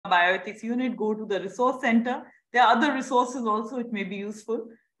bioethics unit, go to the resource center. There are other resources also which may be useful.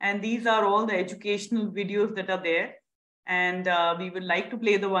 And these are all the educational videos that are there. And we would like to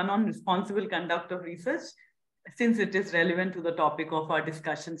play the one on responsible conduct of research, since it is relevant to the topic of our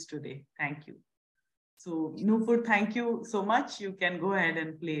discussions today. Thank you. So, Nupur, thank you so much. You can go ahead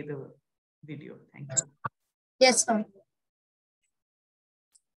and play the video. Thank you. Yes, ma'am.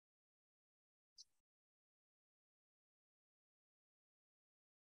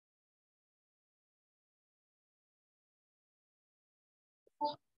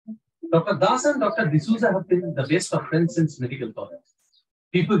 Dr. Das and Dr. D'Souza have been the best of friends since medical college.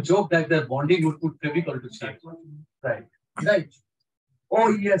 People joke that their bonding would put Fevicol to shame. Right. Right. Oh,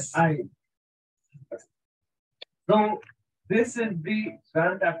 yes, So, this is the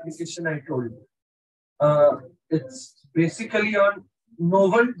grant application I told you. It's basically on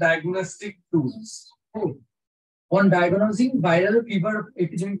novel diagnostic tools. On diagnosing viral fever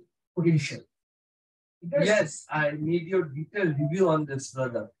epidemic potential. Yes, I need your detailed review on this,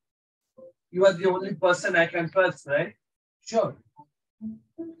 brother. You are the only person I can trust, right? Sure.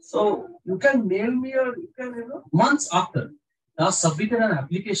 So you can mail me or you can, Months after, Das submitted an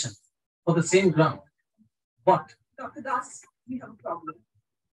application for the same grant. But Dr. Das, we have a problem.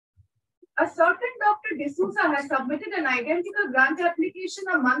 A certain Dr. D'Souza has submitted an identical grant application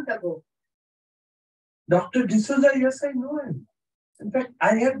a month ago. Dr. D'Souza, yes, I know him. In fact,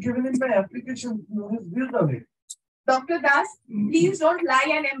 I have given him my application with his views on it. Dr. Das, please don't lie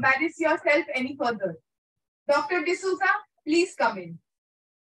and embarrass yourself any further. Dr. D'Souza, please come in.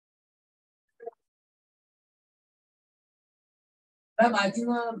 Ma'am, I think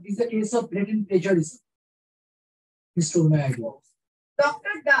this is a case of blatant plagiarism. This told my idea. Dr.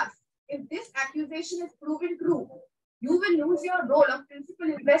 Das, if this accusation is proven true, you will lose your role of principal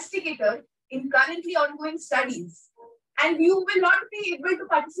investigator in currently ongoing studies. And you will not be able to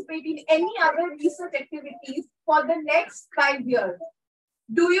participate in any other research activities for the next 5 years.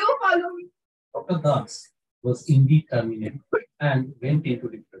 Do you follow me? Dr. Das was indeed terminated and went into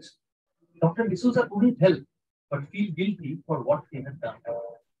depression. Dr. D'Souza couldn't help but feel guilty for what he had done.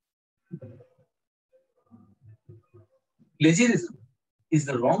 Plagiarism is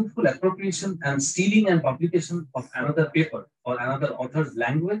the wrongful appropriation and stealing and publication of another paper or another author's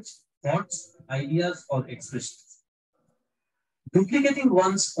language, thoughts, ideas, or expressions. Duplicating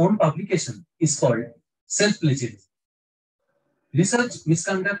one's own publication is called self-plagiarism. Research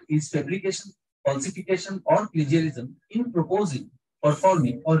misconduct is fabrication, falsification, or plagiarism in proposing,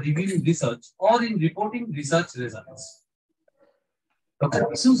 performing, or reviewing research, or in reporting research results. Dr.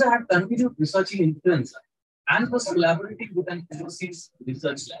 D'Souza had continued researching influenza and was collaborating with an overseas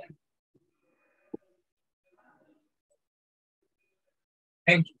research lab.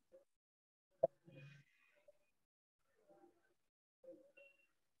 Thank you.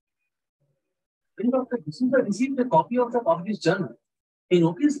 When Dr. D'Souza received a copy of the published journal, he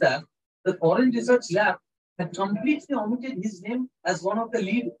noticed that the foreign research lab had completely omitted his name as one of the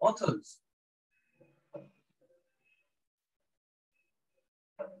lead authors.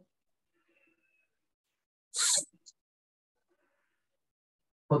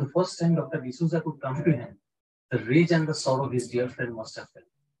 For the first time, Dr. D'Souza could comprehend the rage and the sorrow his dear friend must have felt.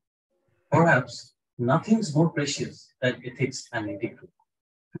 Perhaps nothing's more precious than ethics and integrity.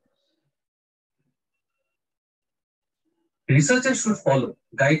 Researchers should follow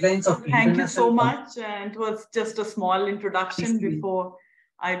guidelines of Thank you so much. And it was just a small introduction before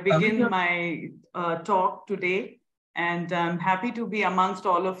I begin my talk today. And I'm happy to be amongst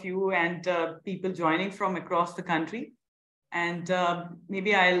all of you and people joining from across the country. And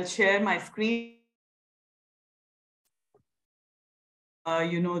maybe I'll share my screen.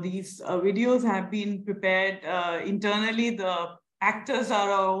 These videos have been prepared internally. The actors are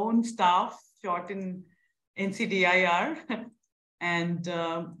our own staff, shot in NCDIR. And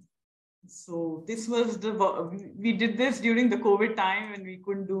so this was we did this during the COVID time and we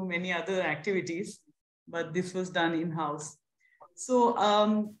couldn't do many other activities, but this was done in-house. So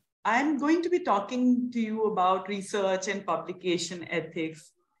I'm going to be talking to you about research and publication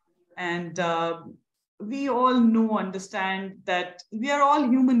ethics. And we all understand that we are all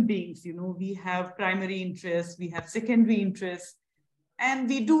human beings. We have primary interests, we have secondary interests, and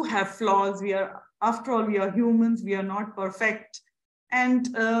we do have flaws. After all, we are humans, we are not perfect. And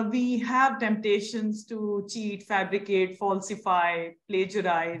we have temptations to cheat, fabricate, falsify,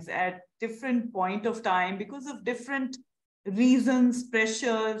 plagiarize at different point of time because of different reasons,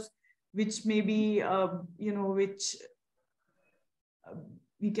 pressures, which may be,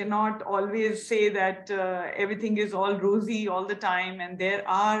 we cannot always say that everything is all rosy all the time. And there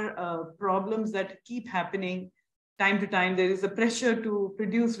are problems that keep happening time to time, there is a pressure to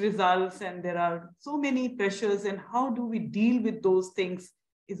produce results, and there are so many pressures, and how do we deal with those things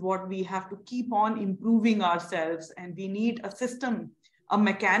is what we have to keep on improving ourselves. And we need a system, a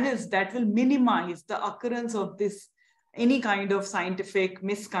mechanism that will minimize the occurrence of this, any kind of scientific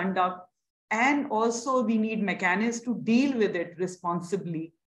misconduct. And also we need mechanisms to deal with it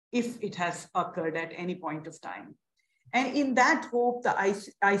responsibly if it has occurred at any point of time. And in that hope, the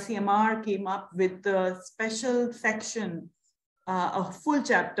ICMR came up with a special section, a full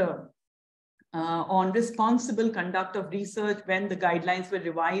chapter on responsible conduct of research when the guidelines were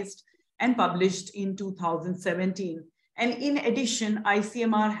revised and published in 2017. And in addition,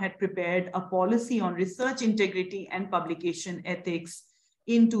 ICMR had prepared a policy on research integrity and publication ethics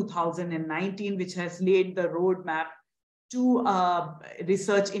in 2019, which has laid the roadmap to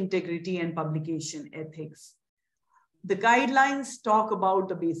research integrity and publication ethics. The guidelines talk about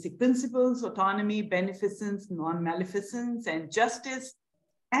the basic principles: autonomy, beneficence, non-maleficence, and justice.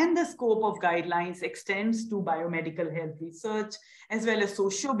 And the scope of guidelines extends to biomedical health research, as well as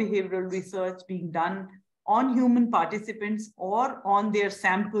socio-behavioral research being done on human participants or on their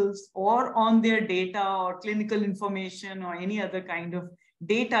samples or on their data or clinical information or any other kind of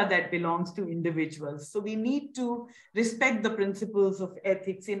data that belongs to individuals. So we need to respect the principles of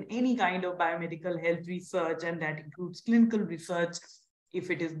ethics in any kind of biomedical health research, and that includes clinical research if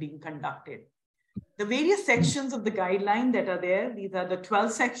it is being conducted. The various sections of the guideline that are there, these are the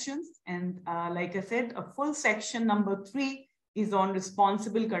 12 sections. And like I said, a full section number 3 is on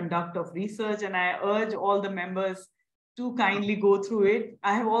responsible conduct of research. And I urge all the members to kindly go through it.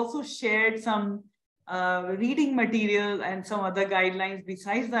 I have also shared some reading material and some other guidelines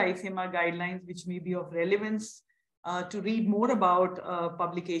besides the ICMR guidelines, which may be of relevance to read more about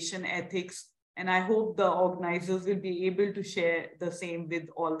publication ethics. And I hope the organizers will be able to share the same with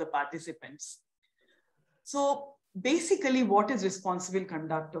all the participants. So basically, what is responsible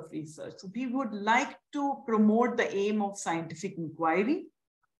conduct of research? So we would like to promote the aim of scientific inquiry,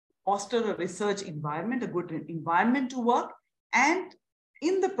 foster a research environment, a good environment to work, and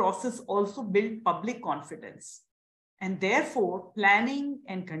in the process also build public confidence. And therefore, planning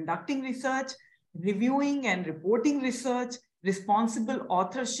and conducting research, reviewing and reporting research, responsible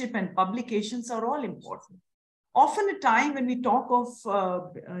authorship and publications are all important. Often a time when we talk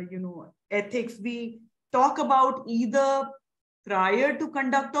of ethics, we talk about either prior to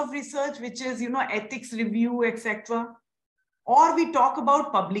conduct of research, which is ethics review, etc. Or we talk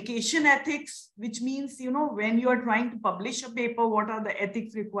about publication ethics, which means when you are trying to publish a paper, what are the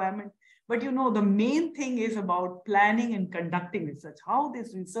ethics requirements? But the main thing is about planning and conducting research, how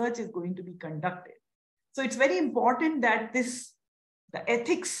this research is going to be conducted. So it's very important that the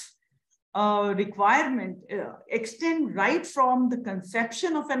ethics requirement extend right from the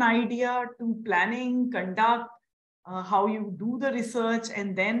conception of an idea to planning, conduct, how you do the research,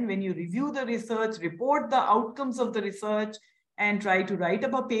 and then when you review the research, report the outcomes of the research, and try to write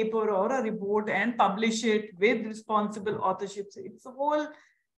up a paper or a report and publish it with responsible authorship. So it's a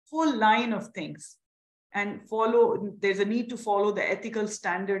whole line of things. And there's a need to follow the ethical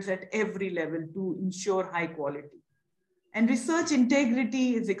standards at every level to ensure high quality. And research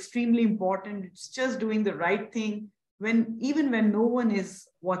integrity is extremely important. It's just doing the right thing even when no one is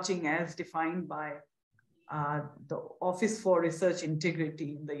watching, as defined by the Office for Research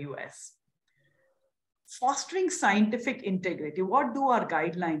Integrity in the US. Fostering scientific integrity. What do our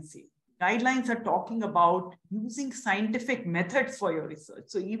guidelines say? Guidelines are talking about using scientific methods for your research.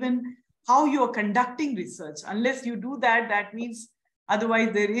 So even how you are conducting research, unless you do that, that means otherwise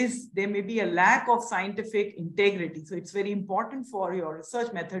there may be a lack of scientific integrity. So it's very important for your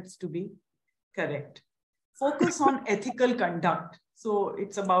research methods to be correct. Focus on ethical conduct. So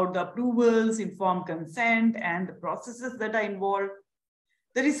it's about the approvals, informed consent, and the processes that are involved.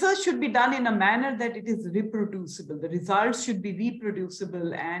 The research should be done in a manner that it is reproducible. The results should be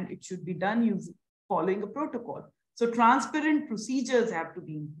reproducible, and it should be done following a protocol. So transparent procedures have to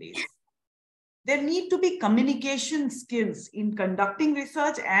be in place. There need to be communication skills in conducting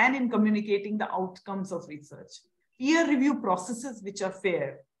research and in communicating the outcomes of research. Peer review processes which are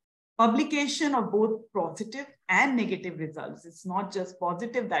fair. Publication of both positive and negative results. It's not just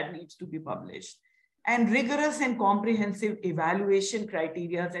positive that needs to be published. And rigorous and comprehensive evaluation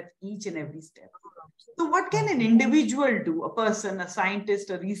criteria at each and every step. So what can an individual do, a person, a scientist,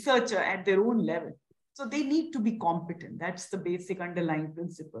 a researcher at their own level? So they need to be competent. That's the basic underlying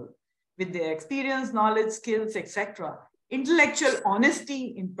principle. With their experience, knowledge, skills, etc. Intellectual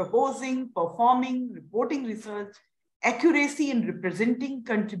honesty in proposing, performing, reporting research, accuracy in representing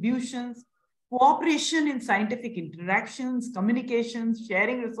contributions, cooperation in scientific interactions, communications,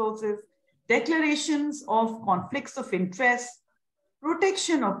 sharing resources, declarations of conflicts of interest,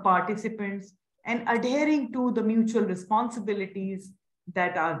 protection of participants, and adhering to the mutual responsibilities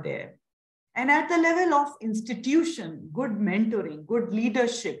that are there. And at the level of institution, good mentoring, good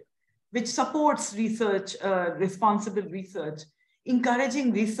leadership, which supports research, responsible research,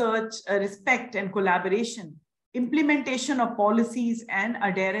 encouraging research, respect and collaboration, implementation of policies and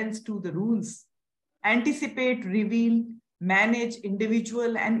adherence to the rules, anticipate, reveal, manage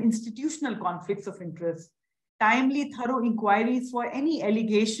individual and institutional conflicts of interest, timely, thorough inquiries for any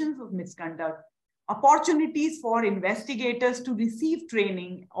allegations of misconduct, opportunities for investigators to receive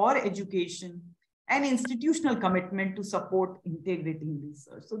training or education, and institutional commitment to support integrity in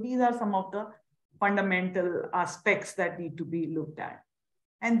research. So these are some of the fundamental aspects that need to be looked at.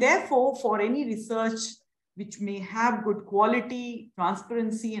 And therefore, for any research which may have good quality,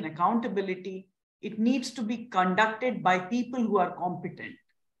 transparency, and accountability, it needs to be conducted by people who are competent.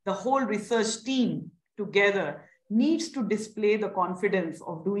 The whole research team together needs to display the confidence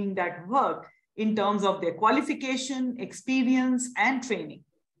of doing that work in terms of their qualification, experience, and training.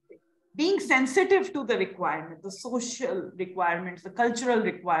 Being sensitive to the requirements, the social requirements, the cultural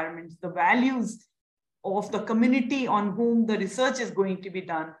requirements, the values of the community on whom the research is going to be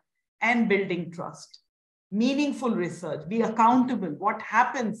done, and building trust. Meaningful research, be accountable. What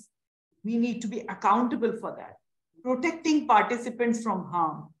happens? We need to be accountable for that. Protecting participants from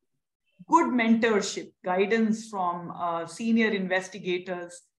harm. Good mentorship, guidance from senior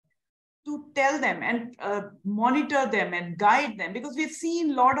investigators to tell them and monitor them and guide them, because we've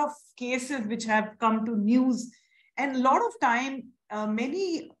seen a lot of cases which have come to news, and a lot of time,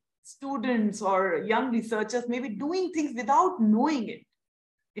 many students or young researchers may be doing things without knowing it.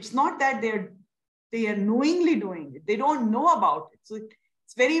 It's not that they are knowingly doing it. They don't know about it. So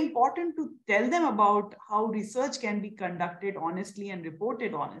it's very important to tell them about how research can be conducted honestly and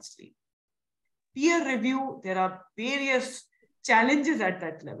reported honestly. Peer review, there are various challenges at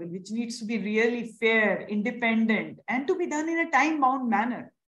that level, which needs to be really fair, independent, and to be done in a time-bound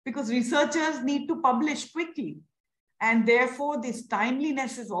manner, because researchers need to publish quickly. And therefore, this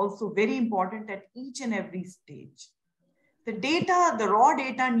timeliness is also very important at each and every stage. The data, the raw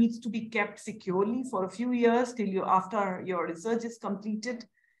data needs to be kept securely for a few years till after your research is completed.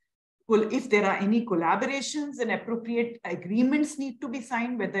 Well, if there are any collaborations and appropriate agreements need to be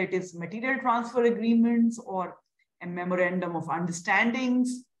signed, whether it is material transfer agreements or a memorandum of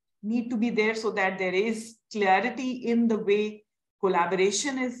understandings need to be there so that there is clarity in the way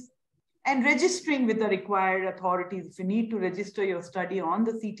collaboration is, and registering with the required authorities if you need to register your study on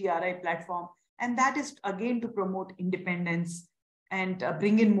the CTRI platform. And that is again to promote independence and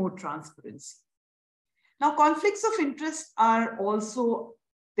bring in more transparency. Now, conflicts of interest are also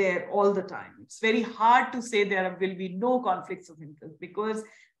there all the time. It's very hard to say there will be no conflicts of interest, because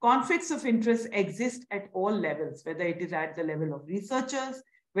conflicts of interest exist at all levels, whether it is at the level of researchers,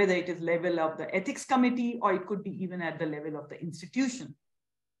 whether it is level of the ethics committee, or it could be even at the level of the institution.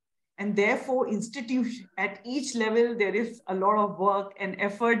 And therefore, at each level, there is a lot of work and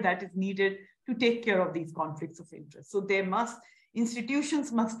effort that is needed to take care of these conflicts of interest. So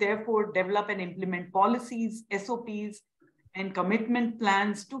institutions must therefore develop and implement policies, SOPs, and commitment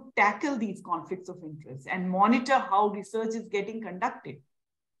plans to tackle these conflicts of interest and monitor how research is getting conducted.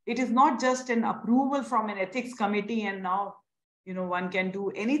 It is not just an approval from an ethics committee and now one can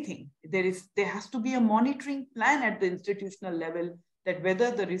do anything. There has to be a monitoring plan at the institutional level that whether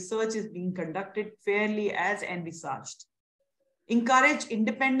the research is being conducted fairly as envisaged. Encourage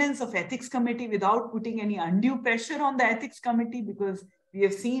independence of ethics committee without putting any undue pressure on the ethics committee, because we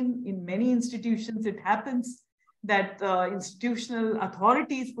have seen in many institutions it happens that institutional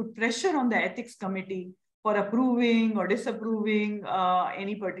authorities put pressure on the ethics committee for approving or disapproving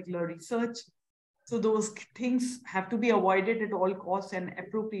any particular research. So those things have to be avoided at all costs, and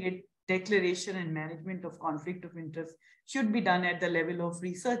appropriate declaration and management of conflict of interest should be done at the level of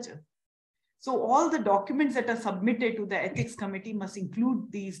researcher. So all the documents that are submitted to the ethics committee must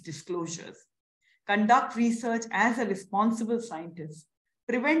include these disclosures. Conduct research as a responsible scientist.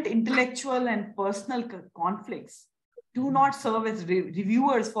 Prevent intellectual and personal conflicts. Do not serve as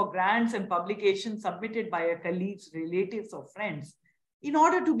reviewers for grants and publications submitted by your colleagues, relatives, or friends, in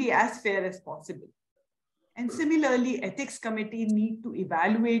order to be as fair as possible. And similarly, ethics committee need to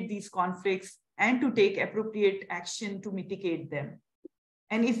evaluate these conflicts and to take appropriate action to mitigate them.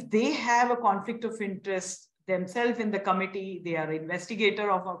 And if they have a conflict of interest themselves in the committee, they are investigator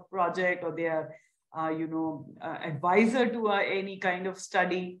of a project, or they are advisor to any kind of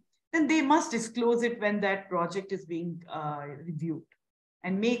study, then they must disclose it when that project is being reviewed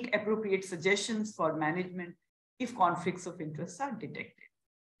and make appropriate suggestions for management if conflicts of interest are detected.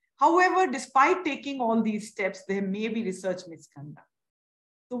 However, despite taking all these steps, there may be research misconduct.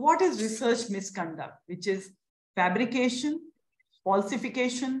 So what is research misconduct? Which is fabrication,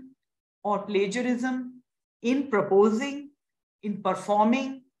 falsification, or plagiarism in proposing, in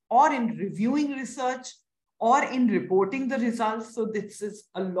performing, or in reviewing research, or in reporting the results. So this is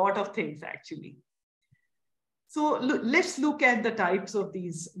a lot of things actually. So let's look at the types of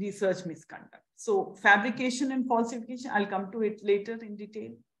these research misconduct. So fabrication and falsification, I'll come to it later in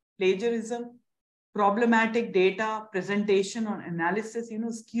detail. Plagiarism, problematic data presentation or analysis,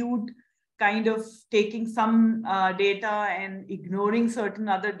 skewed kind of taking some data and ignoring certain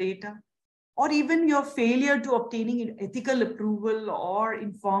other data, or even your failure to obtaining ethical approval or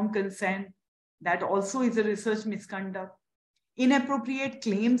informed consent. That also is a research misconduct. Inappropriate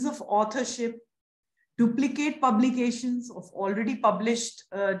claims of authorship, duplicate publications of already published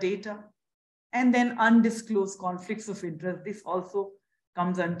data, and then undisclosed conflicts of interest. This also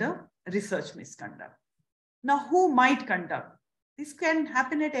comes under research misconduct. Now, who might conduct? This can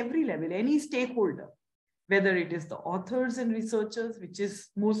happen at every level, any stakeholder, whether it is the authors and researchers, which is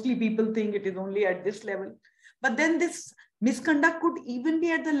mostly people think it is only at this level. But then this misconduct could even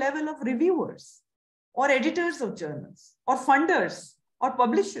be at the level of reviewers or editors of journals or funders or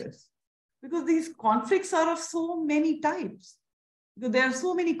publishers, because these conflicts are of so many types. Because there are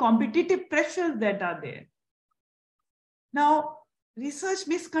so many competitive pressures that are there. Now, research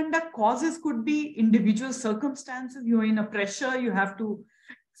misconduct causes could be individual circumstances. You're in a pressure, you have to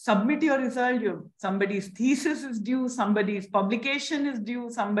submit your result, somebody's thesis is due, somebody's publication is due,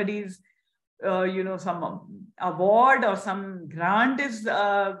 somebody's, some award or some grant is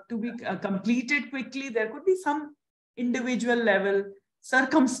to be completed quickly. There could be some individual level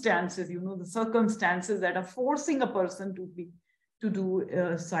circumstances, the circumstances that are forcing a person to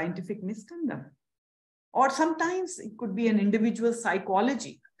do scientific misconduct. Or sometimes it could be an individual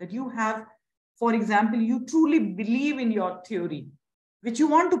psychology that you have, for example, you truly believe in your theory, which you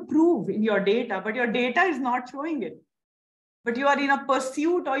want to prove in your data, but your data is not showing it. But you are in a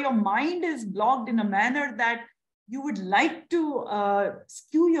pursuit, or your mind is blocked in a manner that you would like to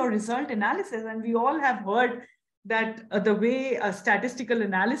skew your result analysis. And we all have heard that the way a statistical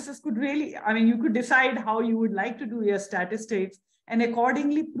analysis could really, you could decide how you would like to do your statistics and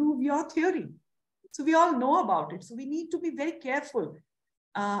accordingly prove your theory. So we all know about it. So we need to be very careful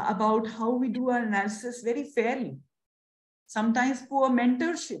about how we do our analysis very fairly. Sometimes poor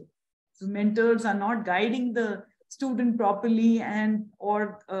mentorship. So mentors are not guiding the student properly,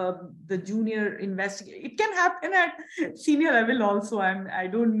 or the junior investigator. It can happen at senior level also. I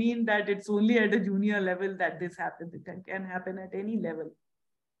don't mean that it's only at a junior level that this happens. It can happen at any level.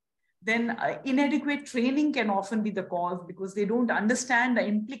 Then inadequate training can often be the cause, because they don't understand the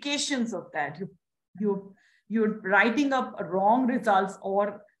implications of that. You're writing up wrong results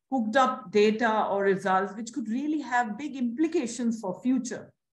or cooked up data or results, which could really have big implications for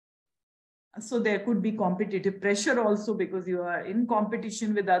future. So there could be competitive pressure also, because you are in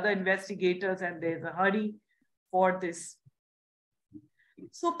competition with other investigators and there's a hurry for this.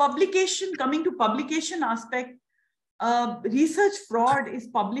 So publication, coming to publication aspect, research fraud is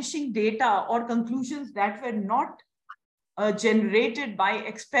publishing data or conclusions that were not generated by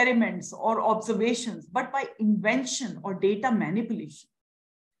experiments or observations, but by invention or data manipulation.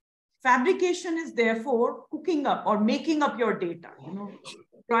 Fabrication is therefore cooking up or making up your data,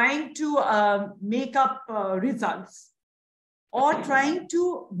 trying to make up results, or trying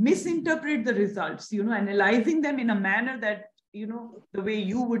to misinterpret the results, analyzing them in a manner that, the way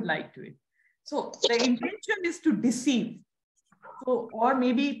you would like to it. So the intention is to deceive. So, or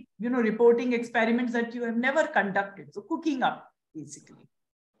maybe, reporting experiments that you have never conducted. So cooking up, basically.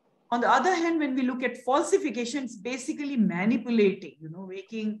 On the other hand, when we look at falsification, it's basically manipulating,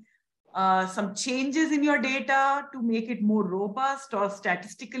 making some changes in your data to make it more robust or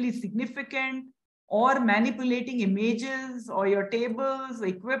statistically significant, or manipulating images or your tables,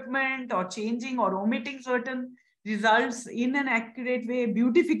 equipment, or changing or omitting certain results in an accurate way,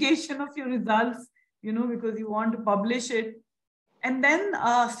 beautification of your results, because you want to publish it. And then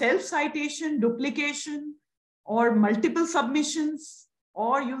self-citation, duplication, or multiple submissions,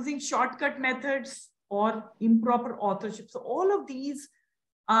 or using shortcut methods, or improper authorship. So all of these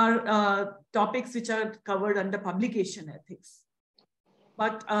are topics which are covered under publication ethics.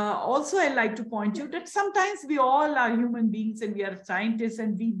 But also I'd like to point out that sometimes we all are human beings and we are scientists,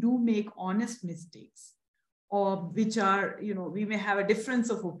 and we do make honest mistakes, or which are, we may have a difference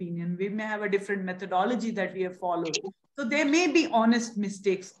of opinion, we may have a different methodology that we have followed. So there may be honest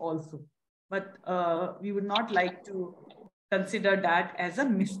mistakes also, but we would not like to consider that as a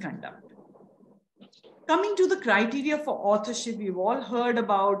misconduct. Coming to the criteria for authorship, we've all heard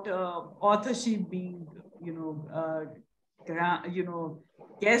about authorship being,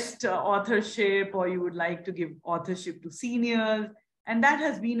 guest authorship, or you would like to give authorship to seniors. And that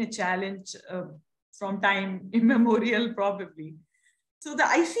has been a challenge from time immemorial, probably. So the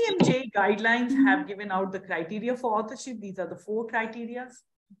ICMJ guidelines have given out the criteria for authorship. These are the 4 criteria.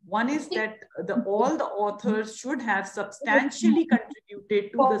 One is that all the authors should have substantially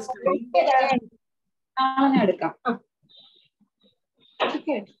contributed to the study.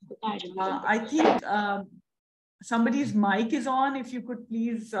 I think somebody's mic is on. If you could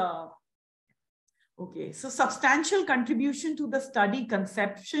please. Okay, so substantial contribution to the study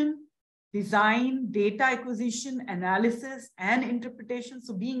conception, design, data acquisition, analysis, and interpretation.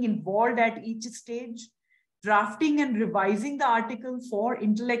 So being involved at each stage, drafting and revising the article for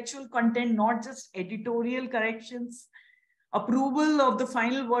intellectual content, not just editorial corrections, approval of the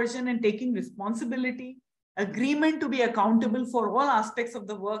final version and taking responsibility, agreement to be accountable for all aspects of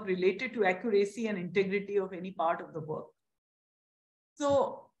the work related to accuracy and integrity of any part of the work.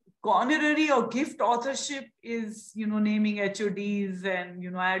 So honorary or gift authorship is, naming HODs,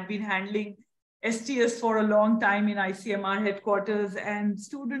 and, I had been handling STS for a long time in ICMR headquarters, and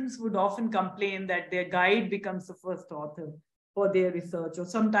students would often complain that their guide becomes the first author for their research, or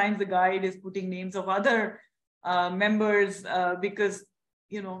sometimes the guide is putting names of other members because,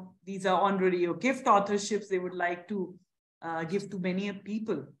 these are honorary or gift authorships they would like to give to many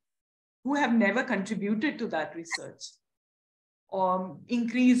people who have never contributed to that research.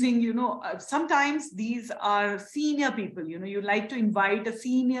 Increasing, sometimes these are senior people, you like to invite a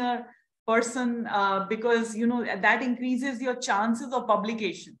senior person because, that increases your chances of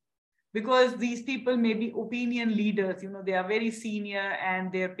publication, because these people may be opinion leaders, they are very senior,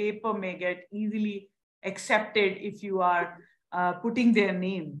 and their paper may get easily accepted if you are putting their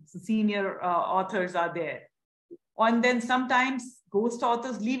name. So senior authors are there. And then sometimes ghost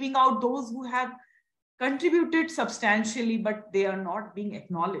authors, leaving out those who have contributed substantially, but they are not being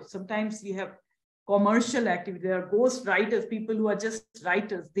acknowledged. Sometimes we have commercial activity. There are ghost writers, people who are just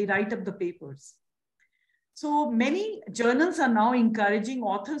writers. They write up the papers. So many journals are now encouraging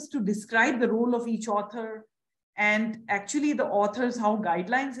authors to describe the role of each author. And actually the authors, how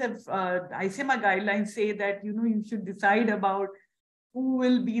guidelines have, ICMR guidelines say that, you should decide about who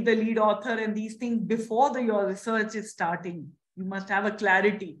will be the lead author and these things before your research is starting. You must have a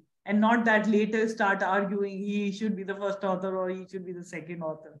clarity, and not that later start arguing he should be the first author or he should be the second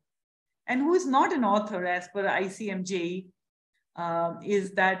author. And who is not an author as per ICMJ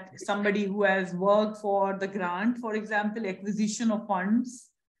is that somebody who has worked for the grant, for example, acquisition of funds,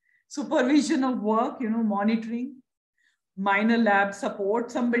 supervision of work, monitoring, minor lab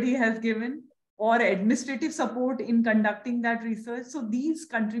support somebody has given, or administrative support in conducting that research. So these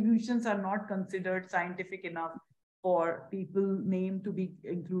contributions are not considered scientific enough for people named to be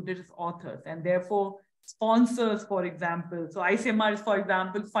included as authors. And therefore, sponsors, for example, so ICMR is, for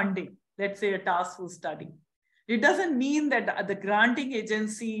example, funding, let's say a task force study. It doesn't mean that the granting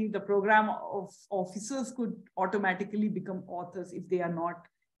agency, the program of officers could automatically become authors if they are not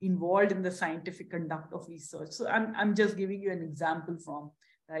involved in the scientific conduct of research. So I'm just giving you an example from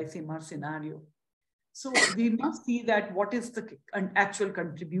the ICMR scenario. So we must see that what is the actual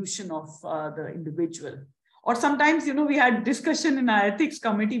contribution of the individual. Or sometimes, we had discussion in our ethics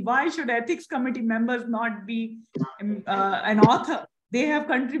committee, why should ethics committee members not be an author? They have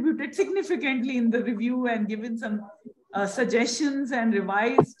contributed significantly in the review and given some suggestions and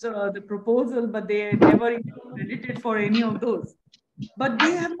revised the proposal, but they never credited for any of those. But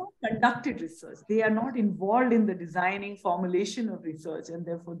they have not conducted research. They are not involved in the designing, formulation of research, and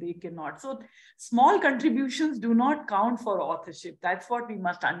therefore they cannot. So small contributions do not count for authorship. That's what we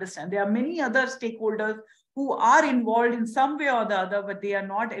must understand. There are many other stakeholders who are involved in some way or the other, but they are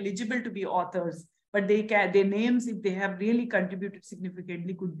not eligible to be authors. But they can, their names, if they have really contributed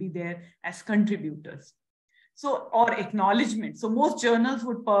significantly, could be there as contributors. So, or acknowledgement. So most journals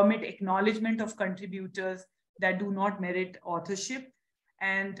would permit acknowledgement of contributors that do not merit authorship,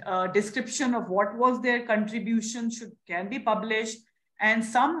 and description of what was their contribution can be published. And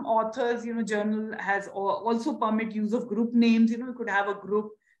some authors, journal has also permit use of group names. You could have a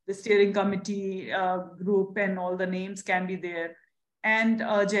group, the steering committee group, and all the names can be there. And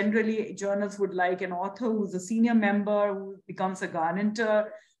generally journals would like an author who's a senior member, who becomes a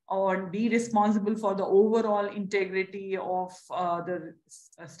guarantor, or be responsible for the overall integrity of the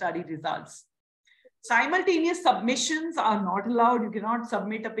study results. Simultaneous submissions are not allowed. You cannot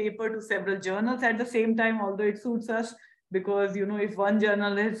submit a paper to several journals at the same time, although it suits us, because if one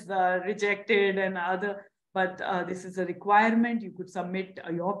journal is rejected and other, but this is a requirement. You could submit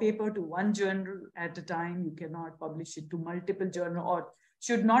your paper to one journal at a time. You cannot publish it to multiple journals, or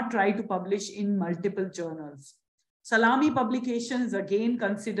should not try to publish in multiple journals. Salami publication is again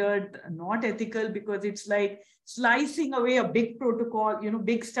considered not ethical because it's like slicing away a big protocol,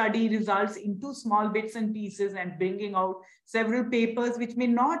 big study results into small bits and pieces and bringing out several papers which may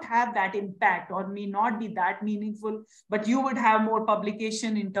not have that impact or may not be that meaningful, but you would have more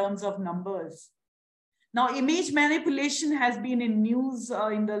publication in terms of numbers. Now, image manipulation has been in news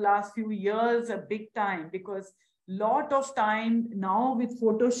in the last few years a big time, because lot of time now with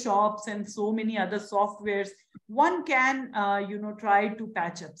Photoshops and so many other softwares, one can, try to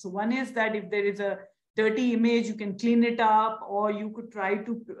patch up. So one is that if there is a dirty image, you can clean it up, or you could try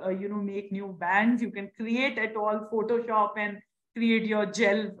to, make new bands. You can create at all Photoshop and create your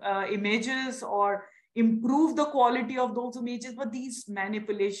gel images or improve the quality of those images. But these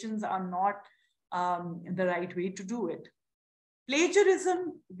manipulations are not the right way to do it.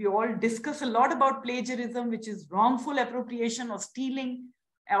 Plagiarism, we all discuss a lot about plagiarism, which is wrongful appropriation or stealing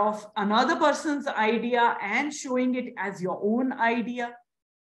of another person's idea and showing it as your own idea.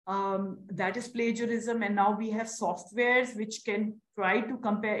 That is plagiarism. And now we have softwares which can try to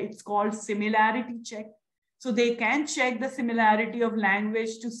compare. It's called similarity check. So they can check the similarity of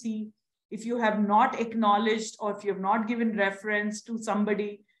language to see if you have not acknowledged or if you have not given reference to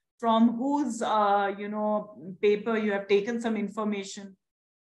somebody from whose, paper you have taken some information.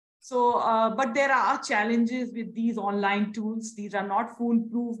 So, but there are challenges with these online tools. These are not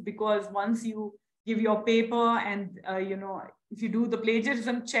foolproof, because once you give your paper and, if you do the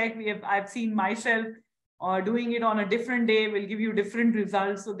plagiarism check, I've seen myself doing it on a different day will give you different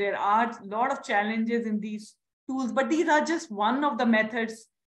results. So there are a lot of challenges in these tools, but these are just one of the methods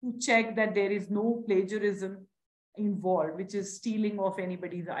to check that there is no plagiarism involved, which is stealing of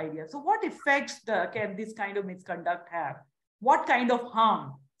anybody's idea. So what effects can this kind of misconduct have? What kind of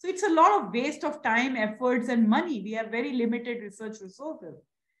harm? So it's a lot of waste of time, efforts, and money. We have very limited research resources.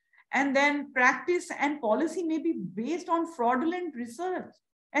 And then practice and policy may be based on fraudulent research.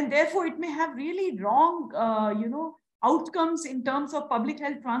 And therefore, it may have really wrong, outcomes in terms of public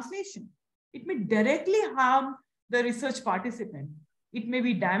health translation. It may directly harm the research participant. It may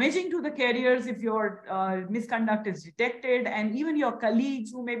be damaging to the careers if your misconduct is detected, and even your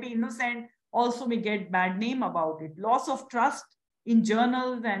colleagues who may be innocent also may get bad name about it. Loss of trust in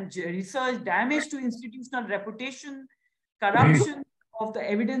journals and research, damage to institutional reputation, corruption of the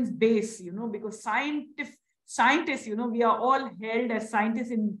evidence base, because scientists, we are all held as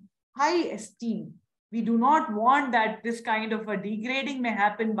scientists in high esteem. We do not want that this kind of a degrading may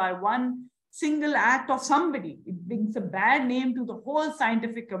happen by one single act of somebody. It brings a bad name to the whole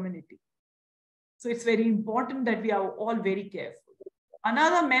scientific community. So it's very important that we are all very careful.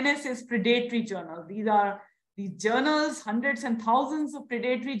 Another menace is predatory journals. These journals, hundreds and thousands of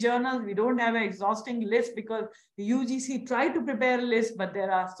predatory journals. We don't have an exhausting list because the UGC tried to prepare a list, but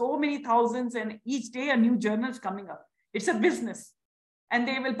there are so many thousands, and each day a new journal is coming up. It's a business. And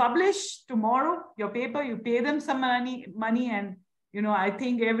they will publish tomorrow your paper, you pay them some money, and I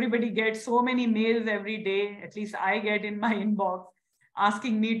think everybody gets so many mails every day, at least I get in my inbox,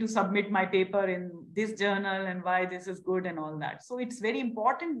 asking me to submit my paper in this journal and why this is good and all that. So it's very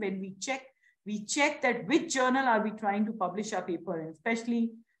important when we check that which journal are we trying to publish our paper in,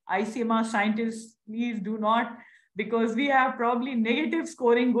 especially ICMR scientists, please do not, because we have probably negative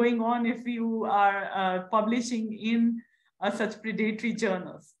scoring going on if you are publishing in such predatory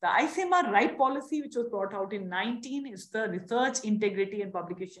journals. The ICMR right policy, which was brought out in 2019, is the research integrity and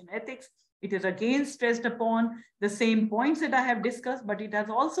publication ethics. It is again stressed upon the same points that I have discussed, but it has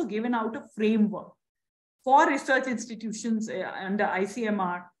also given out a framework for research institutions under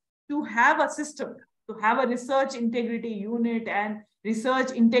ICMR to have a system, to have a research integrity unit and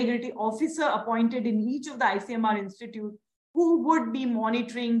research integrity officer appointed in each of the ICMR institute who would be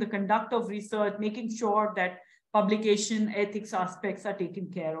monitoring the conduct of research, making sure that publication ethics aspects are taken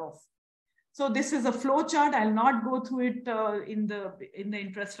care of. So this is a flow chart. I'll not go through it in the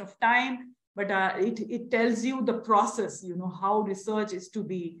interest of time, but it tells you the process, how research is to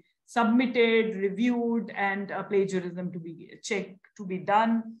be submitted, reviewed, and plagiarism to be checked, to be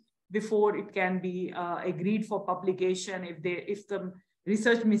done before it can be agreed for publication. If the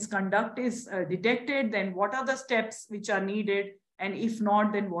research misconduct is detected, then what are the steps which are needed? And if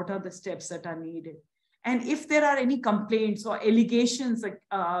not, then what are the steps that are needed? And if there are any complaints or allegations,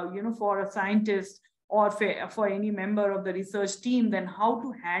 for a scientist or for any member of the research team, then how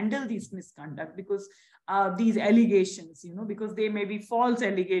to handle these misconduct, because these allegations, because they may be false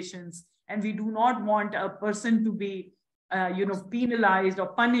allegations, and we do not want a person to be penalized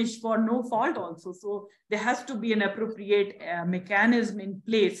or punished for no fault also. So there has to be an appropriate mechanism in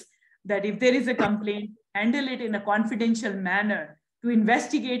place that if there is a complaint, handle it in a confidential manner to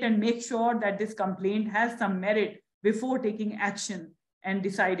investigate and make sure that this complaint has some merit before taking action and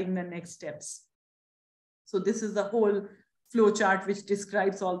deciding the next steps. So this is the whole flow chart which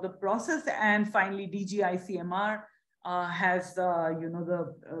describes all the process. And finally, DG ICMR has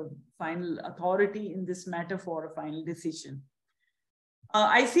the final authority in this matter for a final decision.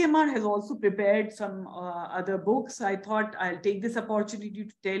 ICMR has also prepared some other books. I thought I'll take this opportunity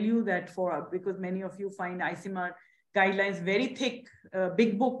to tell you that because many of you find ICMR guidelines very thick,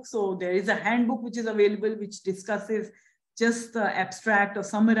 big book. So there is a handbook which is available, which discusses just the abstract or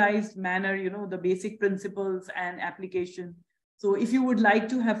summarized manner, the basic principles and application. So if you would like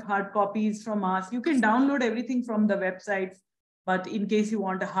to have hard copies from us, you can download everything from the website. But in case you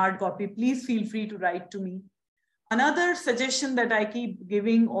want a hard copy, please feel free to write to me. Another suggestion that I keep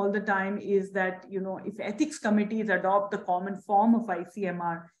giving all the time is that, if ethics committees adopt the common form of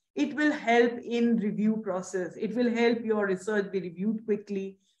ICMR, it will help in review process. It will help your research be reviewed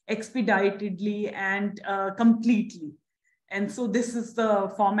quickly, expeditedly, and completely. And so this is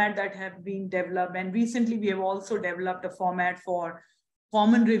the format that have been developed. And recently we have also developed a format for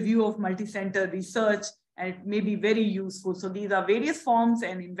common review of multi-center research, and it may be very useful. So these are various forms,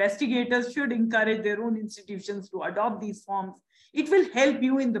 and investigators should encourage their own institutions to adopt these forms. It will help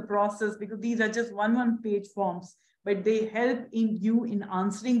you in the process because these are just one-page forms, but they help you in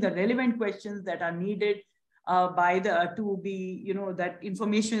answering the relevant questions that are needed that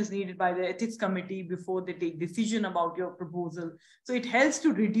information is needed by the ethics committee before they take decision about your proposal. So it helps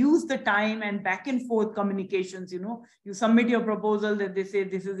to reduce the time and back and forth communications. You submit your proposal, that they say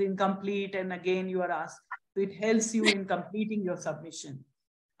this is incomplete, and again you are asked. So it helps you in completing your submission.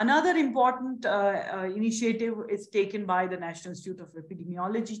 Another important initiative is taken by the National Institute of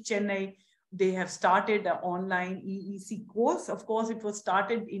Epidemiology, Chennai. They have started an online EEC course. Of course, it was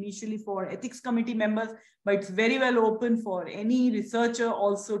started initially for ethics committee members, but it's very well open for any researcher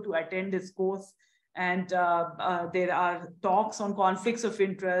also to attend this course. And there are talks on conflicts of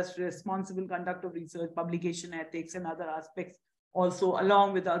interest, responsible conduct of research, publication ethics, and other aspects also,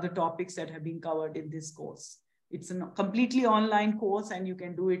 along with other topics that have been covered in this course. It's a completely online course, and you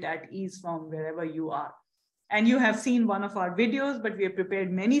can do it at ease from wherever you are. And you have seen one of our videos, but we have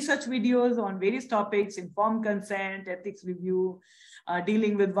prepared many such videos on various topics: informed consent, ethics review,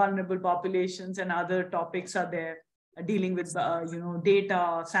 dealing with vulnerable populations, and other topics are there, dealing with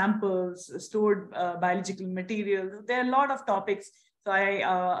data, samples, stored biological materials. There are a lot of topics. So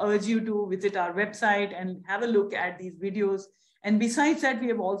I urge you to visit our website and have a look at these videos. And besides that, we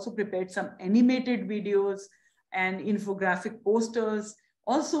have also prepared some animated videos and infographic posters.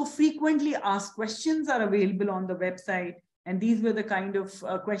 Also, frequently asked questions are available on the website. And these were the kind of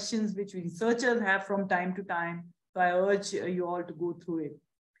questions which researchers have from time to time. So I urge you all to go through it.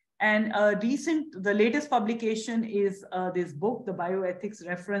 And the latest publication is this book, the Bioethics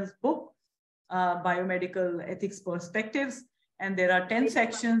Reference Book, Biomedical Ethics Perspectives. And there are 10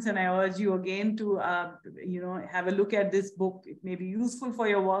 sections, and I urge you again to have a look at this book. It may be useful for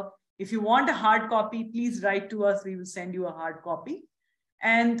your work. If you want a hard copy, please write to us. We will send you a hard copy.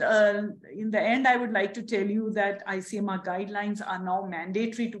 And in the end, I would like to tell you that ICMR guidelines are now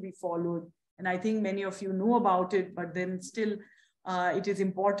mandatory to be followed. And I think many of you know about it, but then still it is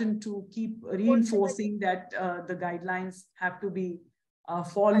important to keep reinforcing that the guidelines have to be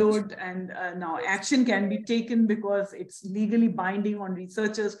followed, and now action can be taken because it's legally binding on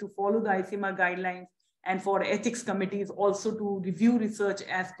researchers to follow the ICMR guidelines, and for ethics committees also to review research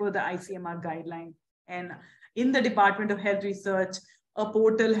as per the ICMR guideline. And in the Department of Health Research, a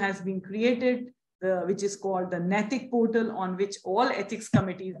portal has been created, which is called the NETHIC portal, on which all ethics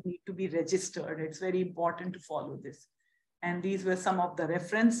committees need to be registered. It's very important to follow this. And these were some of the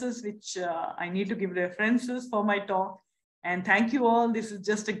references, which I need to give references for my talk. And thank you all. This is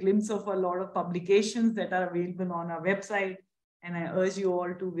just a glimpse of a lot of publications that are available on our website. And I urge you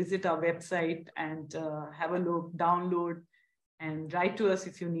all to visit our website and have a look, download, and write to us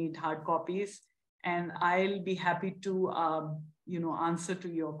if you need hard copies. And I'll be happy to answer to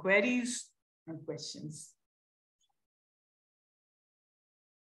your queries and questions.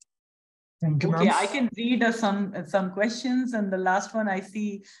 Thank you, okay, I can read some questions. And the last one I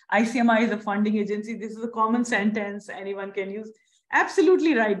see, ICMR is a funding agency. This is a common sentence anyone can use.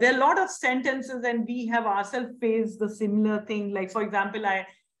 Absolutely right. There are a lot of sentences, and we have ourselves faced the similar thing. Like, for example, I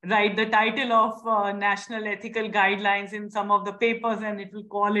write the title of national ethical guidelines in some of the papers, and it will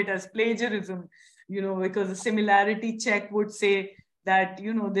call it as plagiarism, because a similarity check would say that,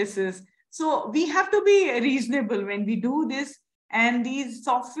 this is. So we have to be reasonable when we do this. And these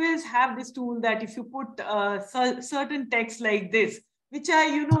softwares have this tool that if you put certain text like this, which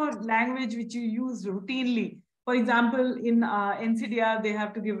are, language which you use routinely. For example, in NCDR, they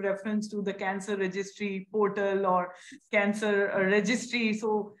have to give reference to the cancer registry portal or cancer registry.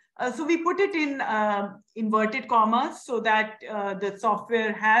 So we put it in inverted commas so that the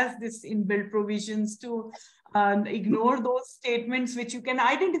software has this inbuilt provisions to ignore those statements which you can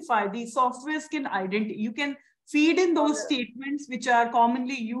identify. These softwares can identify. You can feed in those statements which are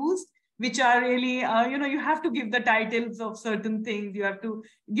commonly used, which are really, you have to give the titles of certain things. You have to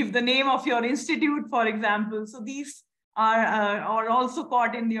give the name of your institute, for example. So these are also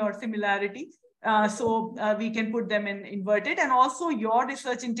caught in your similarity. So we can put them in inverted, and also your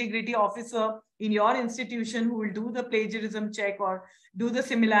research integrity officer in your institution who will do the plagiarism check or do the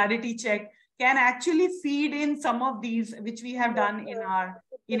similarity check can actually feed in some of these, which we have done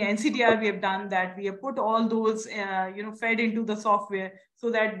in NCDR. We have done that. We have put all those, fed into the software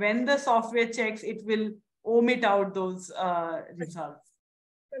so that when the software checks, it will omit out those results.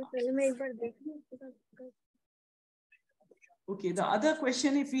 Okay, the other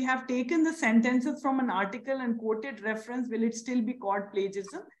question, if we have taken the sentences from an article and quoted reference, will it still be called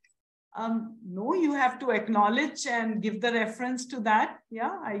plagiarism? No, you have to acknowledge and give the reference to that.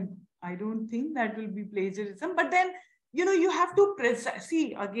 Yeah, I don't think that will be plagiarism. But then, you have to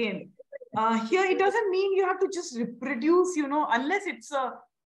see again, here it doesn't mean you have to just reproduce, unless it's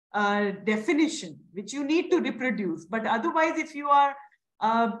a definition which you need to reproduce. But otherwise, if you are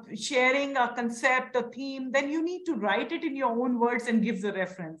sharing a concept, a theme, then you need to write it in your own words and give the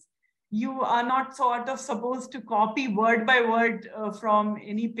reference. You are not sort of supposed to copy word by word from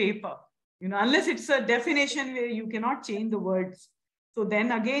any paper, unless it's a definition where you cannot change the words. So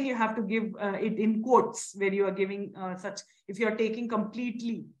then again, you have to give it in quotes where you are giving such, if you are taking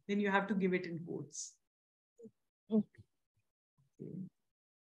completely, then you have to give it in quotes. Okay.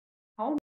 How